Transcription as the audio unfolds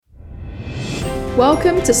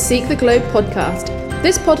Welcome to Seek the Globe podcast.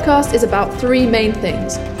 This podcast is about three main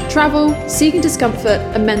things: travel, seeking discomfort,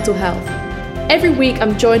 and mental health. Every week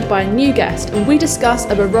I'm joined by a new guest and we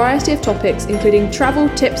discuss a variety of topics including travel,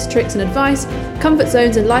 tips, tricks and advice, comfort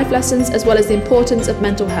zones and life lessons, as well as the importance of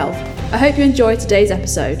mental health. I hope you enjoy today's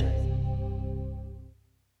episode.